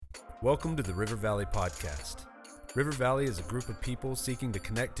Welcome to the River Valley Podcast. River Valley is a group of people seeking to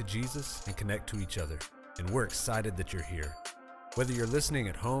connect to Jesus and connect to each other, and we're excited that you're here. Whether you're listening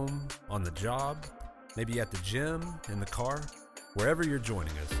at home, on the job, maybe at the gym, in the car, wherever you're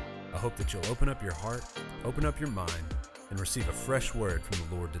joining us, I hope that you'll open up your heart, open up your mind, and receive a fresh word from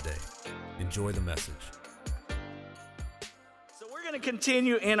the Lord today. Enjoy the message. So we're going to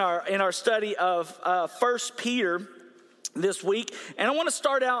continue in our study of 1 Peter this week, and I want to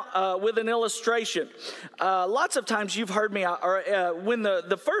start out with an illustration. Lots of times you've heard me, when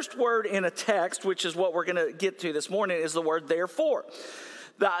the first word in a text, which is what we're going to get to this morning, is the word therefore.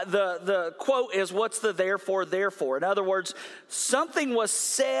 The quote is, what's the therefore? In other words, something was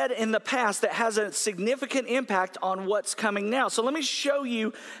said in the past that has a significant impact on what's coming now. So let me show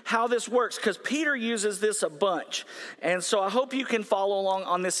you how this works, because Peter uses this a bunch. And so I hope you can follow along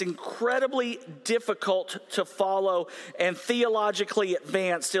on this incredibly difficult to follow and theologically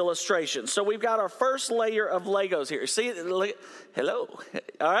advanced illustration. So we've got our first layer of Legos here. See, hello.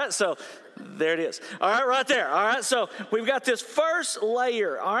 All right, so there it is. All right, right there. All right, so we've got this first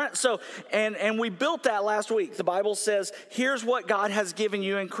layer. All right, so and we built that last week. The Bible says, here's what God has given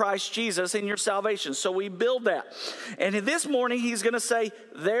you in Christ Jesus in your salvation. So we build that. And this morning, he's going to say,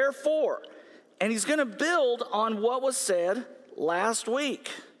 therefore. And he's going to build on what was said last week.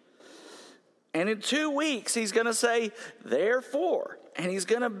 And in 2 weeks, he's going to say, therefore. And he's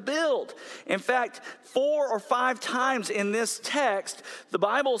going to build. In fact, 4 or 5 times in this text, the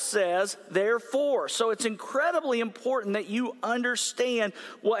Bible says, therefore. So it's incredibly important that you understand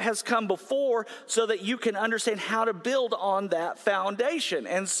what has come before so that you can understand how to build on that foundation.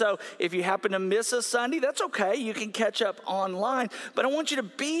 And so if you happen to miss a Sunday, that's okay. You can catch up online. But I want you to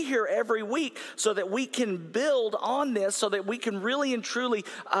be here every week so that we can build on this, so that we can really and truly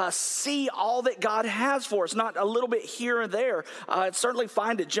see all that God has for us, not a little bit here and there. It's certainly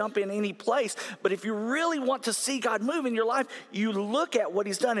fine to jump in any place, but if you really want to see God move in your life, you look at what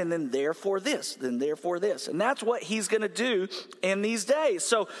he's done, and then therefore this, and that's what he's going to do in these days.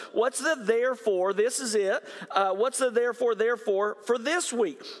 So what's the therefore? This is it. What's the therefore for this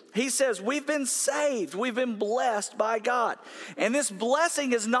week? He says we've been saved, we've been blessed by God, and this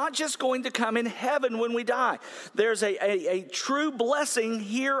blessing is not just going to come in heaven when we die. There's a true blessing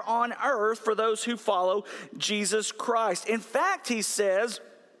here on earth for those who follow Jesus Christ. In fact, he says,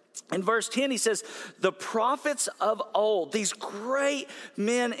 in verse 10, he says, the prophets of old, these great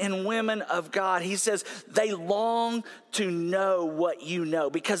men and women of God, he says, they long to know what you know,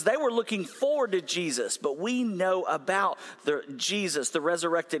 because they were looking forward to Jesus, but we know about Jesus, the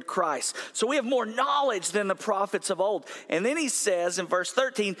resurrected Christ. So we have more knowledge than the prophets of old. And then he says in verse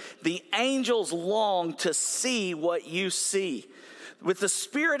 13, the angels long to see what you see. With the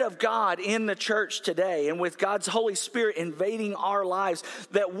Spirit of God in the church today, and with God's Holy Spirit invading our lives,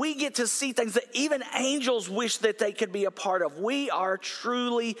 that we get to see things that even angels wish that they could be a part of. We are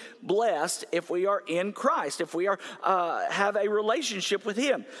truly blessed if we are in Christ, if we are have a relationship with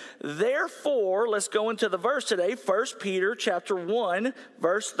him. Therefore, let's go into the verse today, 1 Peter chapter 1,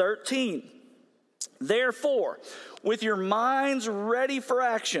 verse 13. Therefore, with your minds ready for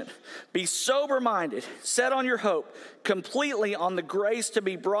action, be sober-minded, set on your hope, completely on the grace to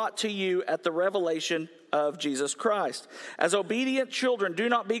be brought to you at the revelation of Jesus Christ. As obedient children, do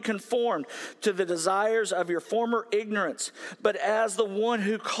not be conformed to the desires of your former ignorance, but as the one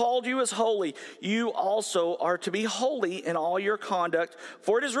who called you is holy, you also are to be holy in all your conduct.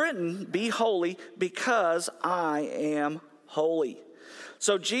 For it is written, be holy because I am holy.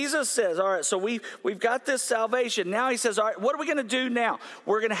 So Jesus says, all right, so we've got this salvation. Now he says, all right, what are we going to do now?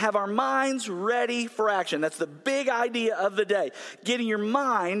 We're going to have our minds ready for action. That's the big idea of the day, getting your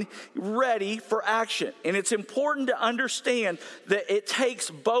mind ready for action. And it's important to understand that it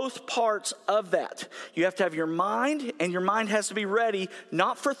takes both parts of that. You have to have your mind, and your mind has to be ready,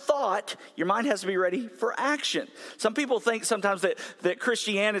 not for thought. Your mind has to be ready for action. Some people think sometimes that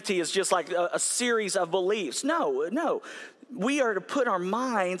Christianity is just like a series of beliefs. No. We are to put our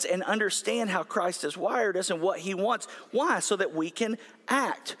minds and understand how Christ has wired us and what he wants. Why? So that we can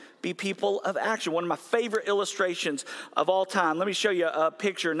act, be people of action. One of my favorite illustrations of all time. Let me show you a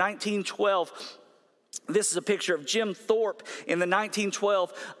picture. 1912. This is a picture of Jim Thorpe in the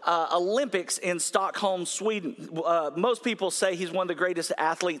 1912 Olympics in Stockholm, Sweden. Most people say he's one of the greatest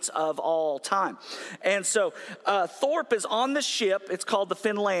athletes of all time. And so Thorpe is on the ship. It's called the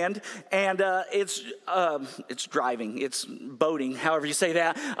Finland, and it's boating, however you say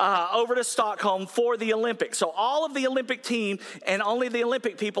that, over to Stockholm for the Olympics. So all of the Olympic team and only the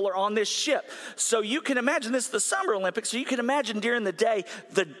Olympic people are on this ship. So you can imagine, this is the Summer Olympics, so you can imagine during the day,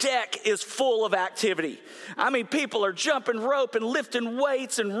 the deck is full of activity. I mean, people are jumping rope and lifting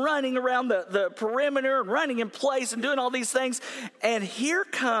weights and running around the perimeter and running in place and doing all these things. And here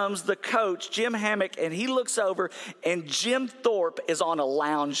comes the coach, Jim Hammock, and he looks over, and Jim Thorpe is on a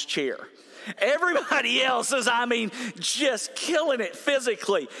lounge chair. Everybody else is, just killing it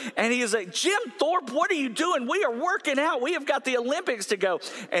physically. And he's like, Jim Thorpe, what are you doing? We are working out. We have got the Olympics to go.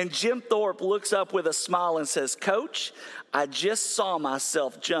 And Jim Thorpe looks up with a smile and says, Coach, I just saw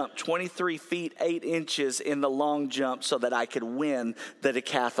myself jump 23 feet, 8 inches in the long jump so that I could win the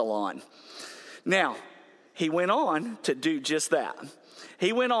decathlon. Now, he went on to do just that.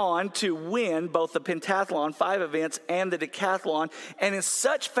 He went on to win both the pentathlon, 5 events, and the decathlon, and in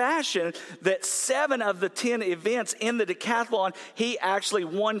such fashion that 7 of the 10 events in the decathlon, he actually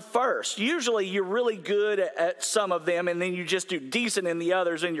won first. Usually you're really good at some of them, and then you just do decent in the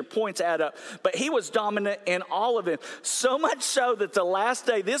others, and your points add up. But he was dominant in all of them, so much so that the last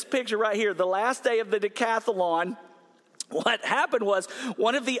day, this picture right here, the last day of the decathlon, what happened was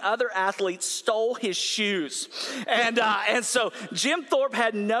one of the other athletes stole his shoes. And so Jim Thorpe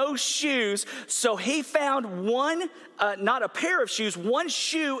had no shoes, so he found not a pair of shoes, one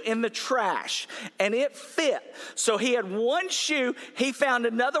shoe in the trash, and it fit. So he had one shoe. He found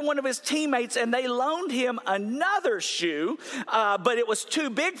another one of his teammates, and they loaned him another shoe, but it was too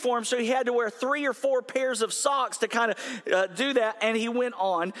big for him, so he had to wear 3 or 4 pairs of socks to kind of do that, and he went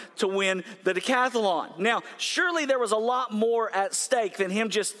on to win the decathlon. Now, surely there was a lot more at stake than him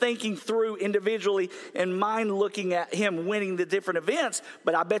just thinking through individually and mind looking at him winning the different events,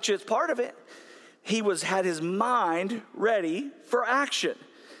 but I bet you it's part of it. He had his mind ready for action.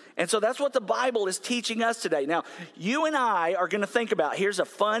 And so that's what the Bible is teaching us today. Now, you and I are going to think about, here's a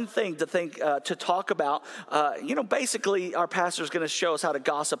fun thing to talk about. Basically, our pastor is going to show us how to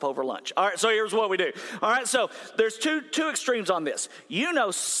gossip over lunch. All right, so here's what we do. All right, so there's two extremes on this. You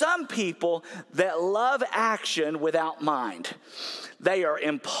know some people that love action without mind. They are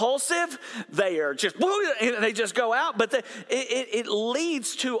impulsive. They are just, they just go out. But it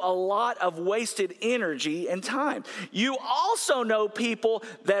leads to a lot of wasted energy and time. You also know people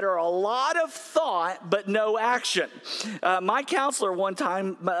that are a lot of thought but no action. My counselor one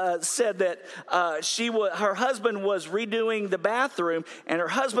time said that her husband was redoing the bathroom, and her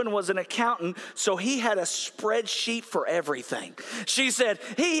husband was an accountant, so he had a spreadsheet for everything. She said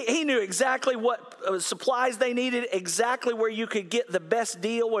he knew exactly what supplies they needed, exactly where you could get the best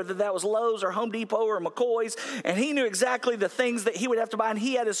deal, whether that was Lowe's or Home Depot or McCoy's, and he knew exactly the things that he would have to buy, and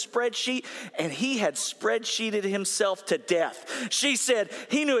he had a spreadsheet, and he had spreadsheeted himself to death. She said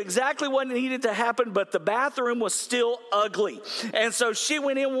he knew exactly what needed to happen, but the bathroom was still ugly. And so she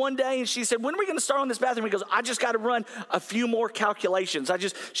went in one day and she said, when are we going to start on this bathroom? He goes, I just got to run a few more calculations.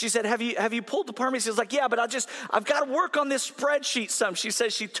 She said, have you pulled the permits? He was like, yeah, but I've got to work on this spreadsheet some. She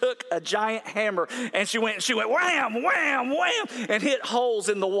says she took a giant hammer and she went wham, wham, wham, and hit holes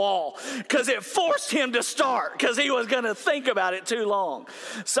in the wall because it forced him to start because he was going to think about it too long.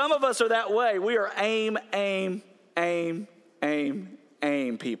 Some of us are that way. We are aim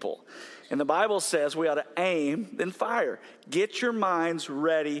people. And the Bible says we ought to aim, then fire. Get your minds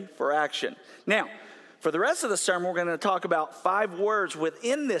ready for action. Now, for the rest of the sermon, we're going to talk about 5 words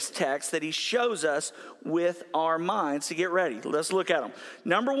within this text that he shows us with our minds to get ready. Let's look at them.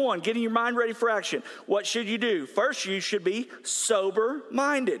 Number 1, getting your mind ready for action. What should you do? First, you should be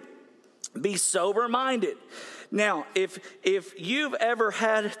sober-minded. Be sober-minded. Now, if you've ever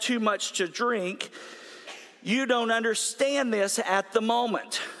had too much to drink, you don't understand this at the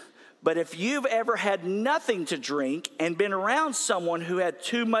moment. But if you've ever had nothing to drink and been around someone who had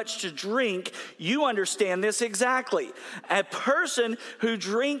too much to drink, you understand this exactly. A person who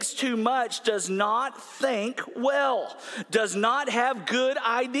drinks too much does not think well, does not have good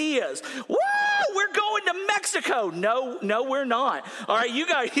ideas. Woo! We're going to Mexico. No, we're not. All right,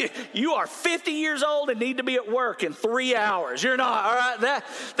 you are 50 years old and need to be at work in 3 hours. You're not. All right,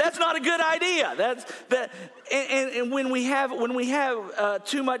 that's not a good idea. And when we have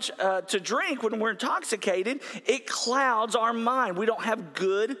too much to drink, when we're intoxicated, it clouds our mind. We don't have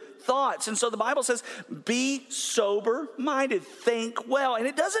good thoughts. And so the Bible says, be sober-minded, think well. And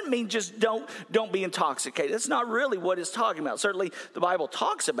it doesn't mean just don't be intoxicated. That's not really what it's talking about. Certainly the Bible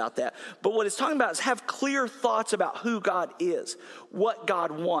talks about that. But what it's talking about is have clear thoughts about who God is, what God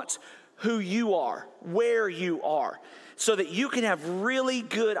wants, who you are, where you are, so that you can have really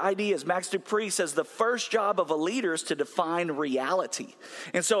good ideas. Max Dupree says the first job of a leader is to define reality.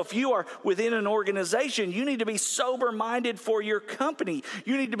 And so if you are within an organization, you need to be sober-minded for your company.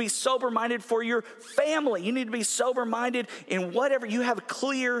 You need to be sober-minded for your family. You need to be sober-minded in whatever. You have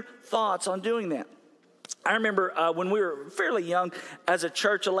clear thoughts on doing that. I remember when we were fairly young as a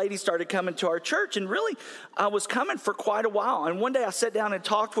church, a lady started coming to our church and really was coming for quite a while. And one day I sat down and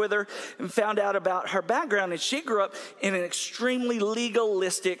talked with her and found out about her background. And she grew up in an extremely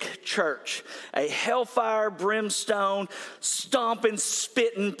legalistic church, a hellfire, brimstone, stomping,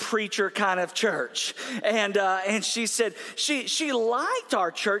 spitting preacher kind of church. And she said she liked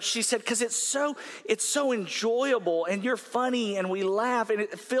our church. She said, because it's so enjoyable and you're funny and we laugh and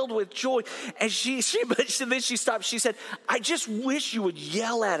it's filled with joy. And then she stopped. She said, I just wish you would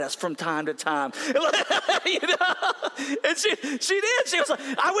yell at us from time to time. You know? And she did. She was like,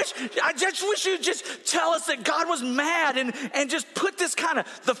 I just wish you'd just tell us that God was mad and just put this kind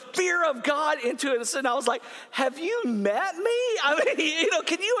of the fear of God into it. And I was like, have you met me? I mean,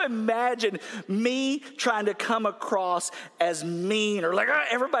 can you imagine me trying to come across as mean or like,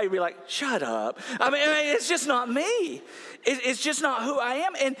 everybody would be like, shut up. I mean, it's just not me. It's just not who I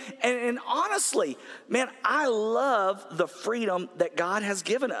am. And honestly, man, I love the freedom that God has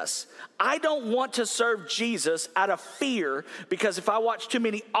given us. I don't want to serve Jesus out of fear because if I watch too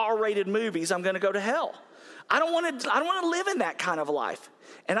many R-rated movies, I'm going to go to hell. I don't want to live in that kind of life.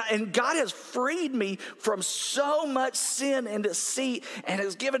 And God has freed me from so much sin and deceit and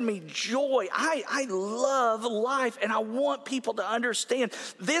has given me joy. I love life, and I want people to understand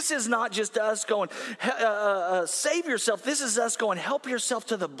this is not just us going, save yourself. This is us going, help yourself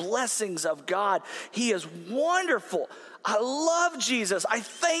to the blessings of God. He is wonderful. I love Jesus. I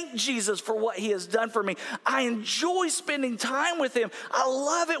thank Jesus for what he has done for me. I enjoy spending time with him. I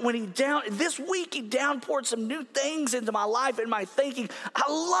love it when this week he downpoured some new things into my life and my thinking. I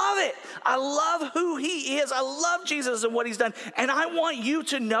love it. I love who he is. I love Jesus and what he's done. And I want you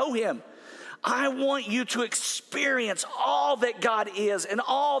to know him. I want you to experience all that God is and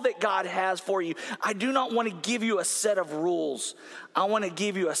all that God has for you. I do not want to give you a set of rules. I want to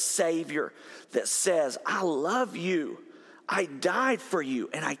give you a Savior that says, I love you. I died for you,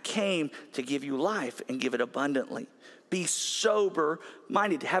 and I came to give you life and give it abundantly. Be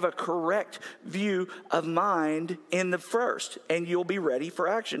sober-minded. Have a correct view of mind in the first, and you'll be ready for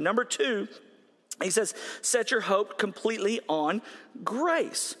action. Number 2, he says, set your hope completely on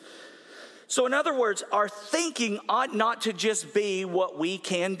grace. So in other words, our thinking ought not to just be what we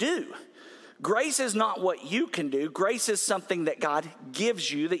can do. Grace is not what you can do. Grace is something that God gives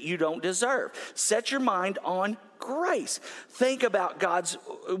you that you don't deserve. Set your mind on grace. Think about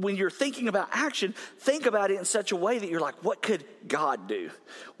when you're thinking about action, think about it in such a way that you're like, what could God do?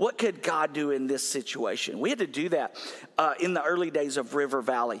 What could God do in this situation? We had to do that in the early days of River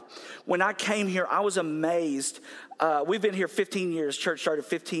Valley. When I came here, I was amazed. We've been here 15 years. Church started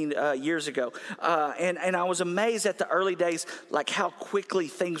 15 years ago. And I was amazed at the early days, like how quickly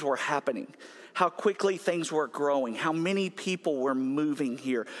things were happening. How quickly things were growing, how many people were moving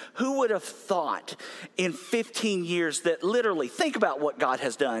here. Who would have thought in 15 years that literally, think about what God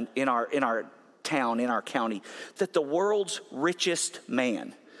has done in our town, in our county, that the world's richest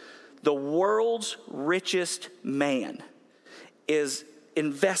man is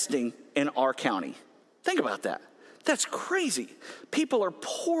investing in our county. Think about that. That's crazy. People are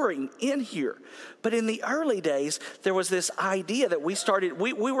pouring in here. But in the early days, there was this idea that we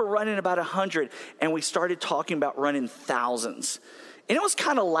were running about 100, and we started talking about running thousands. And it was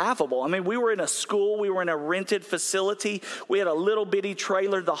kind of laughable. I mean, we were in a school. We were in a rented facility. We had a little bitty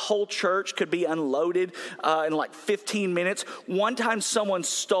trailer. The whole church could be unloaded in like 15 minutes. One time someone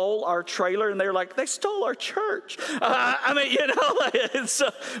stole our trailer, and they were like, they stole our church. And so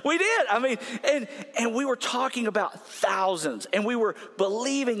we did. I mean, and we were talking about thousands, and we were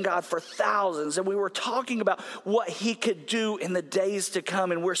believing God for thousands, and we were talking about what he could do in the days to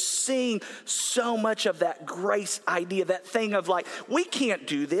come. And we're seeing so much of that grace idea, that thing of like, we can't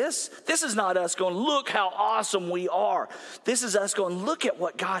do this. This is not us going, look how awesome we are. This is us going, look at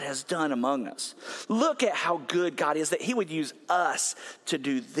what God has done among us. Look at how good God is, that he would use us to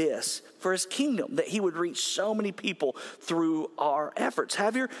do this for his kingdom, that he would reach so many people through our efforts.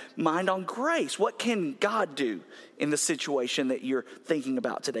 Have your mind on grace. What can God do in the situation that you're thinking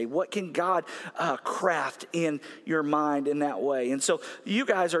about today? What can God craft in your mind in that way? And so you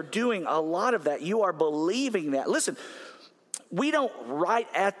guys are doing a lot of that. You are believing that. Listen, we don't right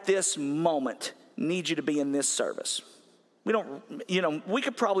at this moment need you to be in this service. We don't, we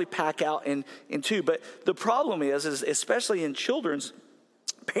could probably pack out in 2, but the problem is especially in children's,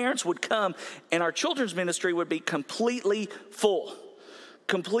 parents would come and our children's ministry would be completely full.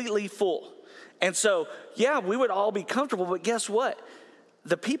 And so, yeah, we would all be comfortable, but guess what?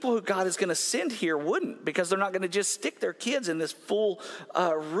 the people who God is going to send here wouldn't, because they're not going to just stick their kids in this full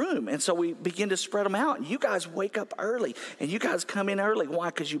room. And so we begin to spread them out. And you guys wake up early, and you guys come in early. Why?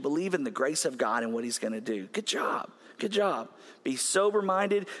 Because you believe in the grace of God and what he's going to do. Good job. Good job. Be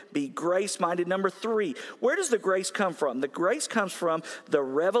sober-minded, be grace-minded. Number 3, where does the grace come from? The grace comes from the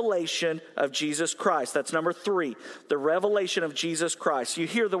revelation of Jesus Christ. That's number 3, the revelation of Jesus Christ. You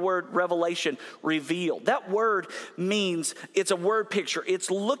hear the word revelation, revealed. That word means, it's a word picture.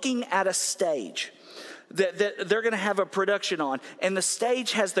 It's looking at a stage that they're going to have a production on, and the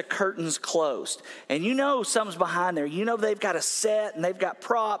stage has the curtains closed, and you know something's behind there. You know they've got a set and they've got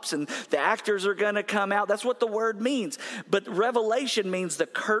props and the actors are going to come out. That's what the word means. But revelation means the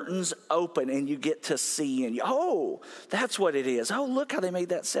curtains open and you get to see, and oh, that's what it is. Oh, look how they made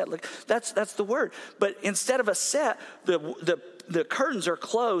that set. Look, that's the word. But instead of a set, the curtains are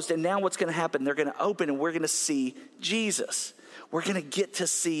closed, and now what's going to happen? They're going to open, and we're going to see Jesus. We're going to get to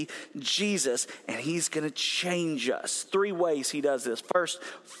see Jesus, and he's going to change us. 3 ways he does this. First,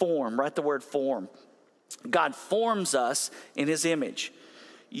 form. Write the word form. God forms us in his image.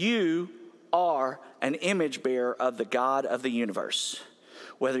 You are an image bearer of the God of the universe.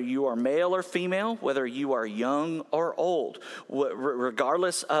 Whether you are male or female, whether you are young or old,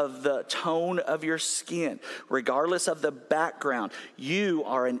 regardless of the tone of your skin, regardless of the background, you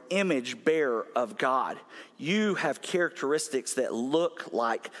are an image bearer of God. You have characteristics that look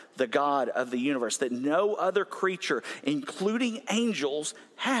like the God of the universe that no other creature, including angels,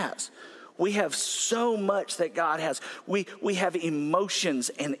 has. We have so much that God has. We have emotions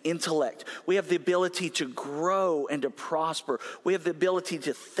and intellect. We have the ability to grow and to prosper. We have the ability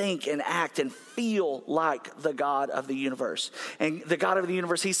to think and act and feel like the God of the universe. And the God of the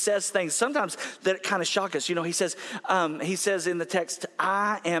universe, he says things sometimes that kind of shock us. You know, he says in the text,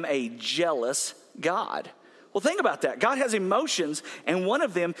 I am a jealous God. Well, think about that. God has emotions, and one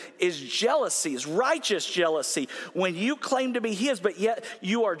of them is jealousy, is righteous jealousy. When you claim to be his, but yet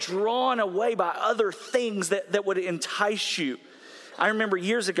you are drawn away by other things that would entice you. I remember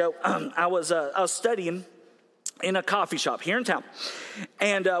years ago, I was studying in a coffee shop here in town.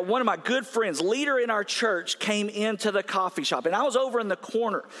 And one of my good friends, leader in our church, came into the coffee shop. And I was over in the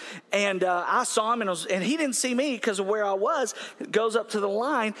corner. And I saw him, and he didn't see me because of where I was. Goes up to the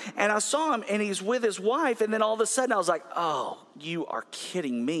line, and I saw him, and he's with his wife. And then all of a sudden, I was like, oh, you are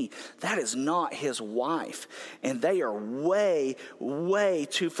kidding me. That is not his wife. And they are way, way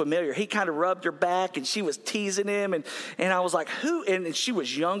too familiar. He kind of rubbed her back, and she was teasing him. And I was like, who? And she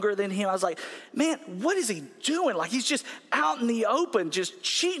was younger than him. I was like, man, what is he doing? Like, he's just out in the open, just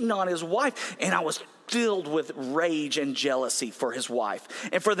cheating on his wife. And I was filled with rage and jealousy for his wife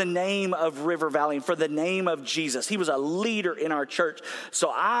and for the name of River Valley and for the name of Jesus. He was a leader in our church.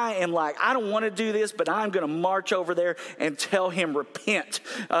 So I am like, I don't want to do this, but I'm going to march over there and tell him repent.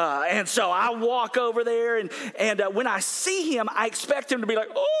 And so I walk over there, and when I see him, I expect him to be like,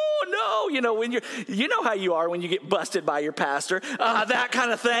 oh no, you know, when you know how you are when you get busted by your pastor, that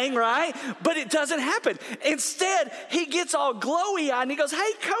kind of thing, right? But it doesn't happen. Instead, he gets all glowy-eyed and he goes,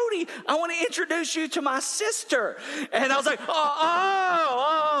 hey, Cody, I want to introduce you to my sister. And I was like,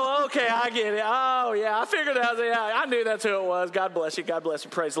 oh, okay, I get it. Oh, yeah, I figured out. Yeah, I knew that's who it was. God bless you. God bless you.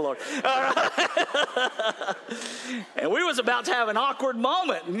 Praise the Lord. All right. And we was about to have an awkward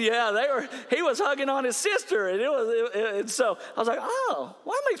moment. Yeah, he was hugging on his sister. And so I was like, oh,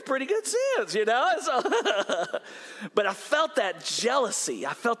 well, that makes pretty good sense, you know? So, but I felt that jealousy.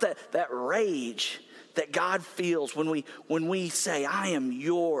 I felt that rage that God feels when we say, I am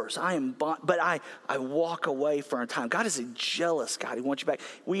yours, but I walk away for a time. God is a jealous God. He wants you back.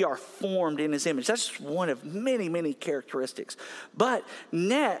 We are formed in his image. That's just one of many, many characteristics. But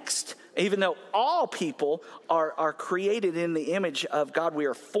next, even though all people are created in the image of God, we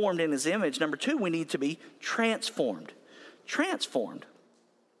are formed in his image. Number 2, we need to be transformed. Transformed.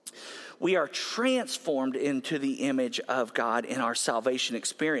 We are transformed into the image of God in our salvation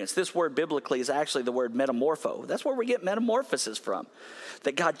experience. This word biblically is actually the word metamorpho. That's where we get metamorphosis from.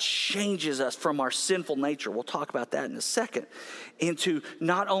 That God changes us from our sinful nature. We'll talk about that in a second. Into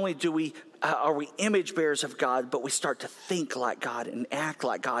not only are we image bearers of God, but we start to think like God and act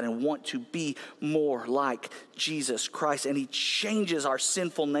like God and want to be more like Jesus Christ. And he changes our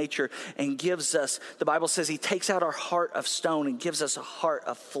sinful nature and gives us, the Bible says he takes out our heart of stone and gives us a heart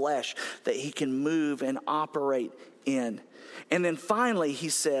of flesh that he can move and operate in. And then finally, he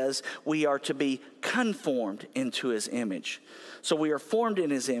says we are to be conformed into his image. So we are formed in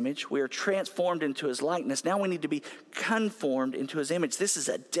his image. We are transformed into his likeness. Now we need to be conformed into his image. This is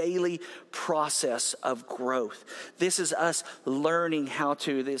a daily process of growth. This is us learning how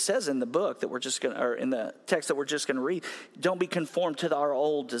to, it says in the book that we're just going to, or in the text that we're just going to read. Don't be conformed to our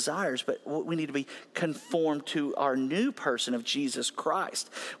old desires, but we need to be conformed to our new person of Jesus Christ,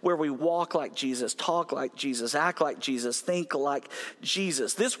 where we walk like Jesus, talk like Jesus, act like Jesus, think like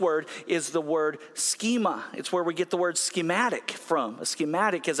Jesus. This word is the word schema. It's where we get the word schematic from. A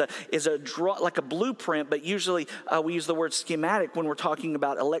schematic is a draw, like a blueprint, but usually we use the word schematic when we're talking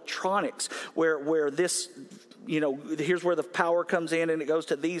about electronics, where this, here's where the power comes in and it goes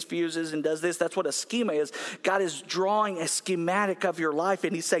to these fuses and does this. That's what a schema is. God is drawing a schematic of your life,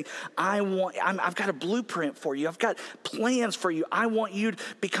 and he's saying, I've got a blueprint for you. I've got plans for you. I want you to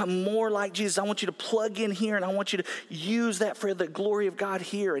become more like Jesus. I want you to plug in here, and I want you to use that for the glory of God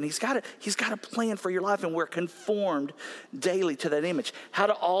here. And he's got a plan for your life, and we're conformed daily to that image. How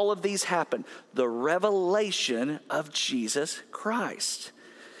do all of these happen? The revelation of Jesus Christ.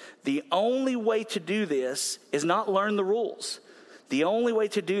 The only way to do this is not learn the rules. The only way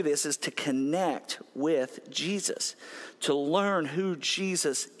to do this is to connect with Jesus, to learn who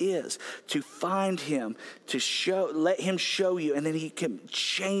Jesus is, to find him, let him show you, and then he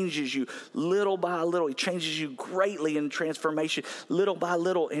changes you little by little. He changes you greatly in transformation, little by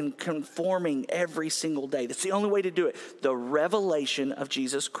little, in conforming every single day. That's the only way to do it. The revelation of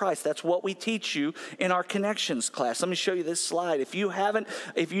Jesus Christ. That's what we teach you in our connections class. Let me show you this slide. If you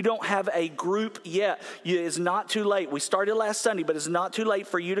don't have a group yet, it's not too late. We started last Sunday, but it's not too late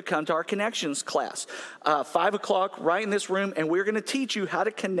for you to come to our connections class. 5 o'clock, right in this room, and we're going to teach you how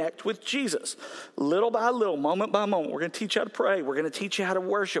to connect with Jesus. Little by little, moment by moment. We're going to teach you how to pray. We're going to teach you how to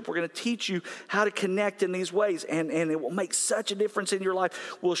worship. We're going to teach you how to connect in these ways, and it will make such a difference in your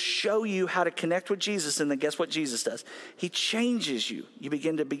life. We'll show you how to connect with Jesus, and then guess what Jesus does? He changes you. You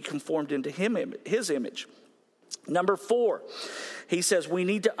begin to be conformed into his image. Number 4, he says we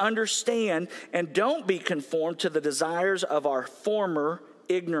need to understand and don't be conformed to the desires of our former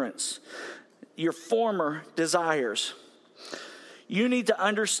ignorance. Your former desires. You need to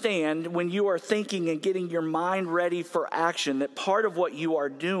understand when you are thinking and getting your mind ready for action that part of what you are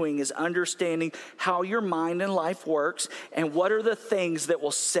doing is understanding how your mind and life works and what are the things that will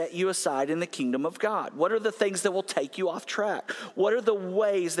set you aside in the kingdom of God. What are the things that will take you off track? What are the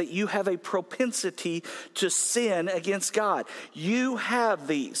ways that you have a propensity to sin against God? You have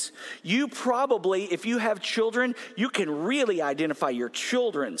these. You probably, if you have children, you can really identify your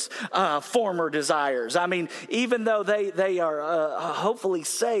children's former desires. I mean, even though they are hopefully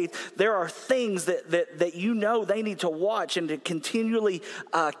saved, there are things that they need to watch and to continually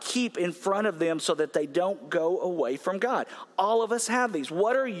keep in front of them so that they don't go away from God. All of us have these.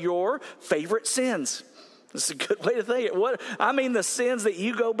 What are your favorite sins? This is a good way to think it. The sins that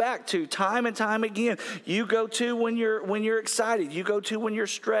you go back to time and time again. You go to when you're excited. You go to when you're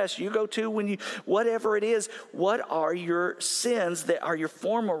stressed. You go to when whatever it is. What are your sins that are your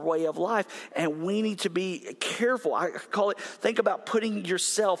former way of life? And we need to be careful. I call it, think about putting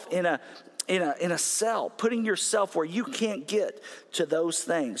yourself in a cell, putting yourself where you can't get to those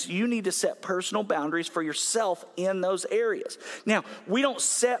things. You need to set personal boundaries for yourself in those areas. Now, we don't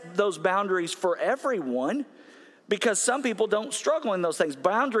set those boundaries for everyone because some people don't struggle in those things.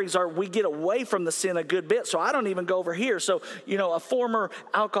 Boundaries are, we get away from the sin a good bit, so I don't even go over here. So, a former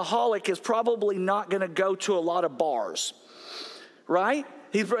alcoholic is probably not going to go to a lot of bars, right?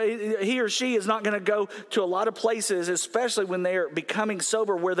 He or she is not going to go to a lot of places, especially when they're becoming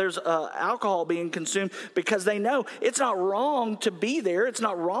sober, where there's alcohol being consumed, because they know it's not wrong to be there. It's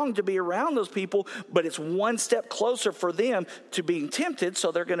not wrong to be around those people, but it's one step closer for them to being tempted,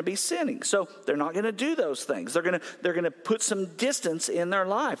 so they're going to be sinning. So they're not going to do those things. They're going to put some distance in their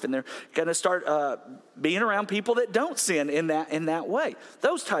life, and they're going to start being around people that don't sin in that way.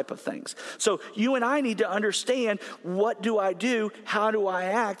 Those type of things. So you and I need to understand, what do I do? How do I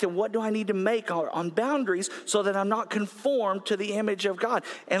act? And what do I need to make on boundaries so that I'm not conformed to the image of God?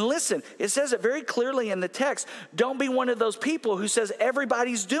 And listen, it says it very clearly in the text. Don't be one of those people who says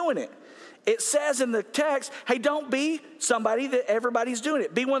everybody's doing it. It says in the text, hey, don't be somebody that everybody's doing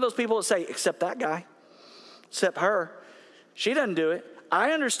it. Be one of those people that say, except that guy, except her. She doesn't do it.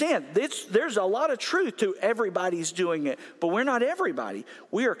 I understand. There's a lot of truth to everybody's doing it, but we're not everybody.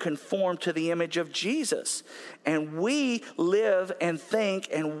 We are conformed to the image of Jesus. And we live and think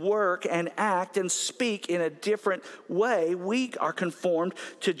and work and act and speak in a different way. We are conformed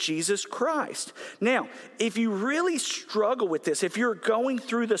to Jesus Christ. Now, if you really struggle with this, if you're going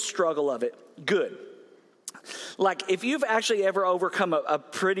through the struggle of it, good. Like, if you've actually ever overcome a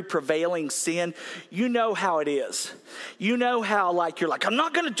pretty prevailing sin, you know how it is. You know how, you're like, I'm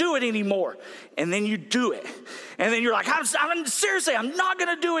not going to do it anymore. And then you do it. And then you're like, seriously, I'm not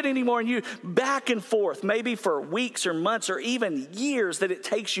going to do it anymore. And you back and forth, maybe for weeks or months or even years that it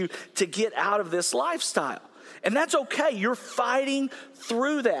takes you to get out of this lifestyle. And that's okay. You're fighting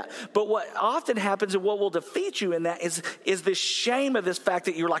through that. But what often happens and what will defeat you in that is this shame of this fact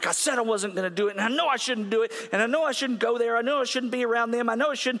that you're like, I said I wasn't going to do it, and I know I shouldn't do it, and I know I shouldn't go there, I know I shouldn't be around them, I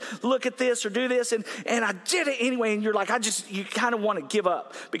know I shouldn't look at this or do this, and I did it anyway, and you're like, you kind of want to give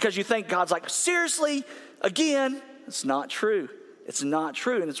up because you think God's like, seriously, again? It's not true. It's not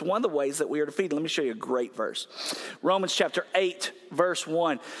true, and it's one of the ways that we are defeated. Let me show you a great verse. Romans chapter 8, verse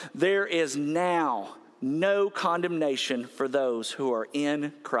 1. There is now no condemnation for those who are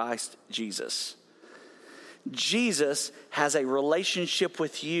in Christ Jesus. Jesus has a relationship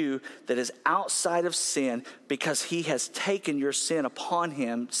with you that is outside of sin because he has taken your sin upon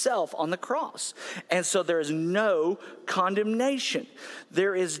himself on the cross. And so there is no condemnation.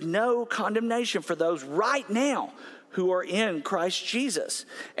 There is no condemnation for those right now who are in Christ Jesus.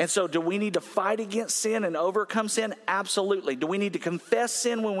 And so do we need to fight against sin and overcome sin? Absolutely. Do we need to confess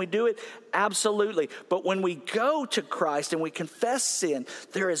sin when we do it? Absolutely. But when we go to Christ and we confess sin,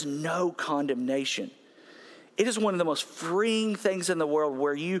 there is no condemnation. It is one of the most freeing things in the world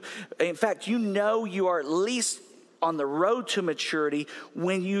where you are at least on the road to maturity.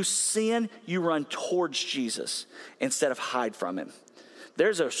 When you sin, you run towards Jesus instead of hide from him.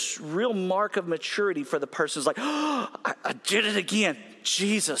 There's a real mark of maturity for the person who's like, oh, I did it again.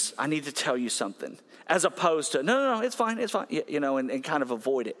 Jesus, I need to tell you something. As opposed to, no, it's fine, and kind of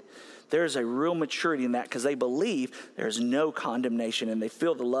avoid it. There's a real maturity in that because they believe there's no condemnation and they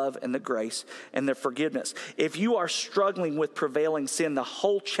feel the love and the grace and the forgiveness. If you are struggling with prevailing sin, the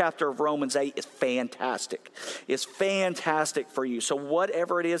whole chapter of Romans 8 is fantastic. It's fantastic for you. So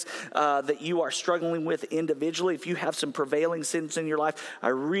whatever it is that you are struggling with individually, if you have some prevailing sins in your life, I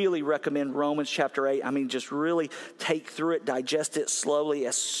really recommend Romans chapter 8. Just really take through it, digest it slowly.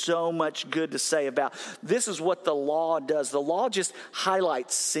 There's so much good to say about this is what the law does. The law just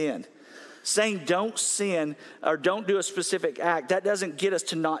highlights sin. Saying don't sin or don't do a specific act, that doesn't get us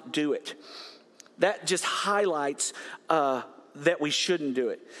to not do it. That just highlights that we shouldn't do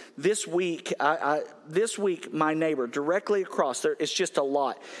it. This week, my neighbor directly across there, it's just a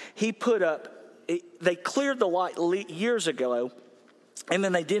lot. He put up, they cleared the lot years ago, and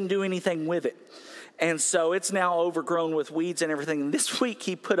then they didn't do anything with it. And so it's now overgrown with weeds and everything. And this week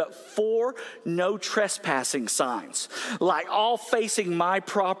he put up 4 no trespassing signs, like all facing my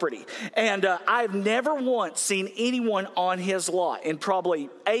property. And I've never once seen anyone on his lot in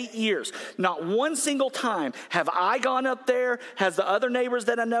probably 8 years. Not one single time have I gone up there, has the other neighbors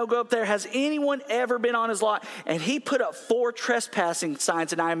that I know go up there, has anyone ever been on his lot? And he put up 4 trespassing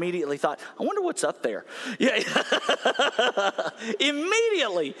signs, and I immediately thought, I wonder what's up there. Yeah.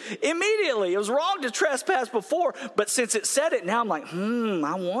 Immediately. It was wrong to trespass before, but since it said it, now I'm like,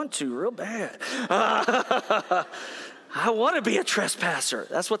 I want to real bad. I want to be a trespasser.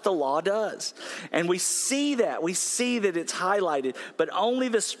 That's what the law does. And we see that. We see that it's highlighted, but only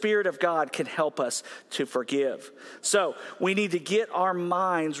the Spirit of God can help us to forgive. So we need to get our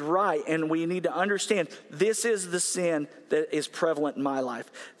minds right, and we need to understand this is the sin that is prevalent in my life.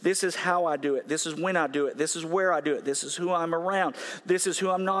 This is how I do it. This is when I do it. This is where I do it. This is who I'm around. This is who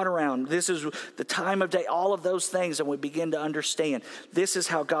I'm not around. This is the time of day, all of those things, and we begin to understand this is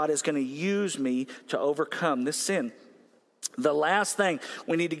how God is going to use me to overcome this sin. The last thing,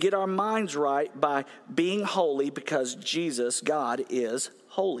 we need to get our minds right by being holy because Jesus, God, is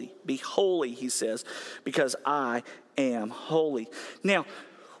holy. Be holy, he says, because I am holy. Now,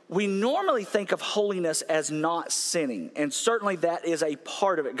 we normally think of holiness as not sinning, and certainly that is a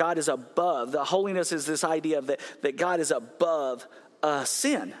part of it. God is above. The holiness is this idea of that God is above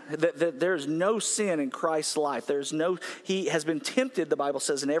sin, that there's no sin in Christ's life. He has been tempted, the Bible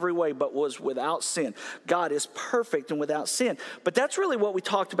says, in every way, but was without sin. God is perfect and without sin. But that's really what we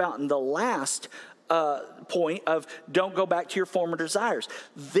talked about in the last point of don't go back to your former desires.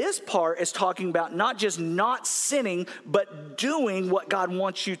 This part is talking about not just not sinning, but doing what God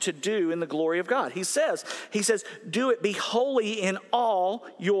wants you to do in the glory of God. He says, do it, be holy in all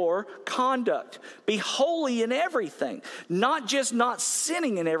your conduct. Be holy in everything. Not just not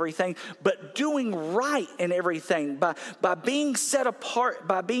sinning in everything, but doing right in everything. By being set apart,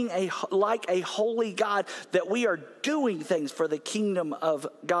 by being like a holy God, that we are doing things for the kingdom of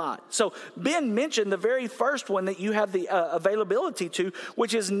God. So Ben mentioned the very first one that you have the availability to,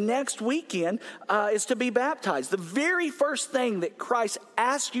 which is next weekend, is to be baptized. The very first thing that Christ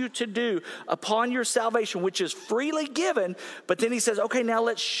asks you to do upon your salvation, which is freely given, but then he says, okay, now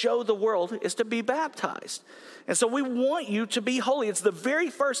let's show the world, is to be baptized. And so we want you to be holy. It's the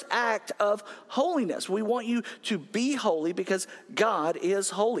very first act of holiness. We want you to be holy because God is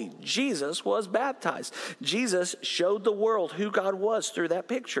holy. Jesus was baptized. Jesus showed the world who God was through that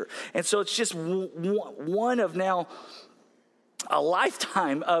picture. And so it's just one of now a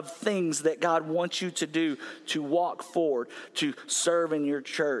lifetime of things that God wants you to do, to walk forward, to serve in your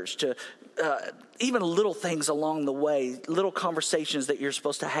church, to even little things along the way, little conversations that you're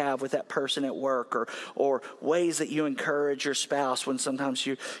supposed to have with that person at work, or ways that you encourage your spouse when sometimes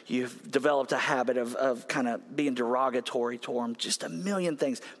you've developed a habit of kind of being derogatory to them. Just a million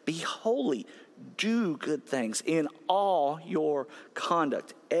things. Be holy. Do good things in all your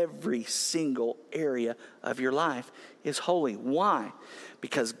conduct. Every single area of your life is holy. Why?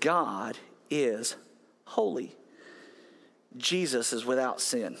 Because God is holy. Jesus is without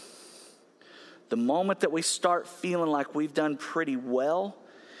sin. The moment that we start feeling like we've done pretty well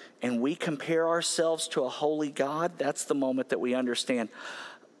and we compare ourselves to a holy God, that's the moment that we understand,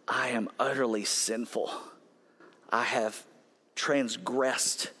 I am utterly sinful. I have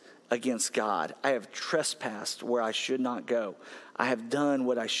transgressed against God. I have trespassed where I should not go. I have done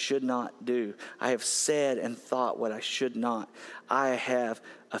what I should not do. I have said and thought what I should not. I have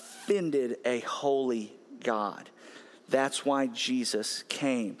offended a holy God. That's why Jesus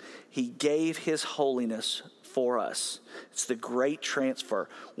came. He gave his holiness for us. It's the great transfer.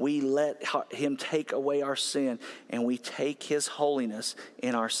 We let him take away our sin, and we take his holiness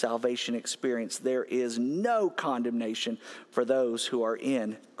in our salvation experience. There is no condemnation for those who are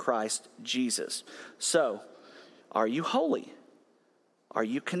in Christ Jesus. So, are you holy? Are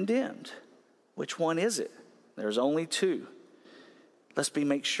you condemned? Which one is it? There's only two. Let's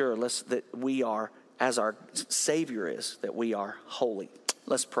make sure that we are, as our Savior is, that we are holy.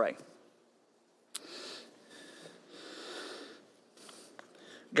 Let's pray.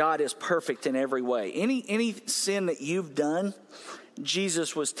 God is perfect in every way. Any sin that you've done,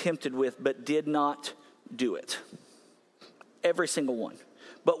 Jesus was tempted with, but did not do it. Every single one.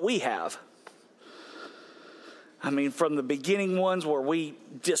 But we have. I mean, from the beginning ones where we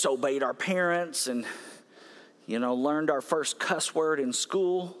disobeyed our parents and, learned our first cuss word in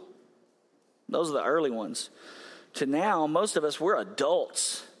school. Those are the early ones. To now, most of us, we're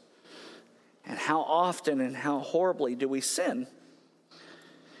adults. And how often and how horribly do we sin?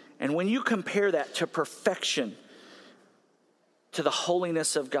 And when you compare that to perfection, to the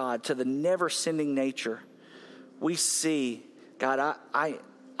holiness of God, to the never-sinning nature, we see, God,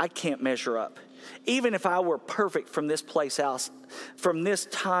 I can't measure up. Even if I were perfect from this place out, from this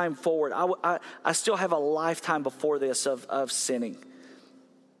time forward, I still have a lifetime before this of sinning.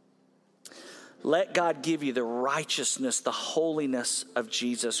 Let God give you the righteousness, the holiness of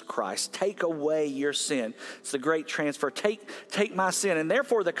Jesus Christ. Take away your sin. It's the great transfer. Take my sin, and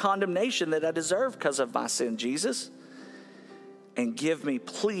therefore the condemnation that I deserve because of my sin, Jesus. And give me,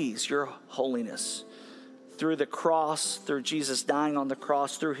 please, your holiness. Through the cross, through Jesus dying on the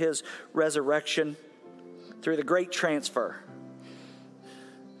cross, through his resurrection, through the great transfer.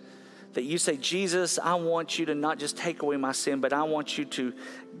 That you say, Jesus, I want you to not just take away my sin, but I want you to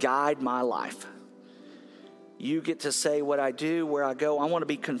guide my life. You get to say what I do, where I go. I want to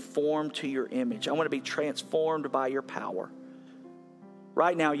be conformed to your image. I want to be transformed by your power.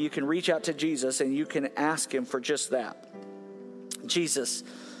 Right now, you can reach out to Jesus and you can ask him for just that. Jesus,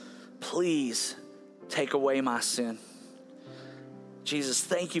 please take away my sin. Jesus,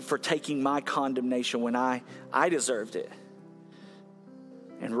 thank you for taking my condemnation when I deserved it.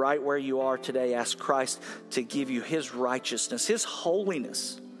 And right where you are today, ask Christ to give you his righteousness, his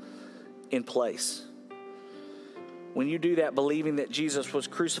holiness in place. When you do that, believing that Jesus was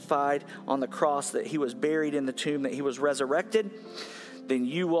crucified on the cross, that he was buried in the tomb, that he was resurrected, then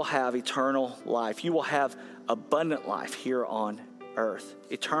you will have eternal life. You will have abundant life here on earth,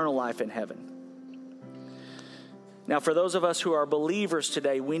 eternal life in heaven. Now, for those of us who are believers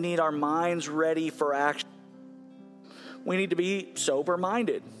today, we need our minds ready for action. We need to be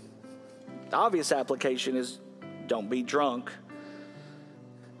sober-minded. The obvious application is don't be drunk.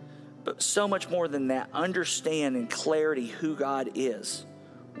 But so much more than that, understand in clarity who God is,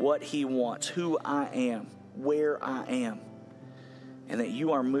 what he wants, who I am, where I am, and that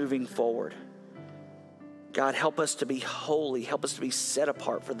you are moving forward. God, help us to be holy. Help us to be set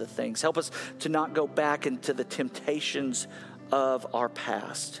apart for the things. Help us to not go back into the temptations of our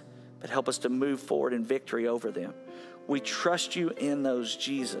past, but help us to move forward in victory over them. We trust you in those,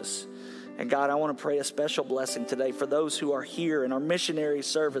 Jesus. And God, I want to pray a special blessing today for those who are here in our missionary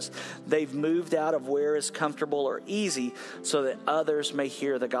service. They've moved out of where is comfortable or easy so that others may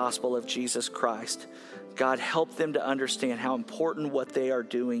hear the gospel of Jesus Christ. God, help them to understand how important what they are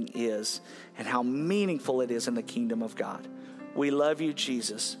doing is and how meaningful it is in the kingdom of God. We love you,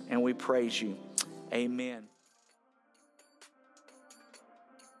 Jesus, and we praise you. Amen.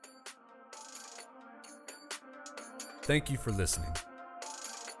 Thank you for listening.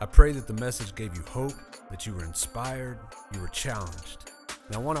 I pray that the message gave you hope, that you were inspired, you were challenged.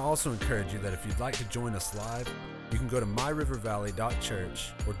 And I want to also encourage you that if you'd like to join us live, you can go to myrivervalley.church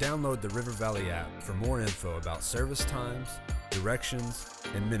or download the River Valley app for more info about service times, directions,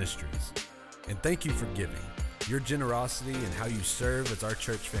 and ministries. And thank you for giving. Your generosity and how you serve as our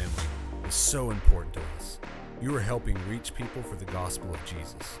church family is so important to us. You are helping reach people for the gospel of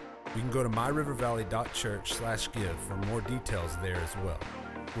Jesus. You can go to myrivervalley.church/give for more details there as well.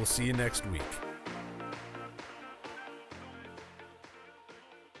 We'll see you next week.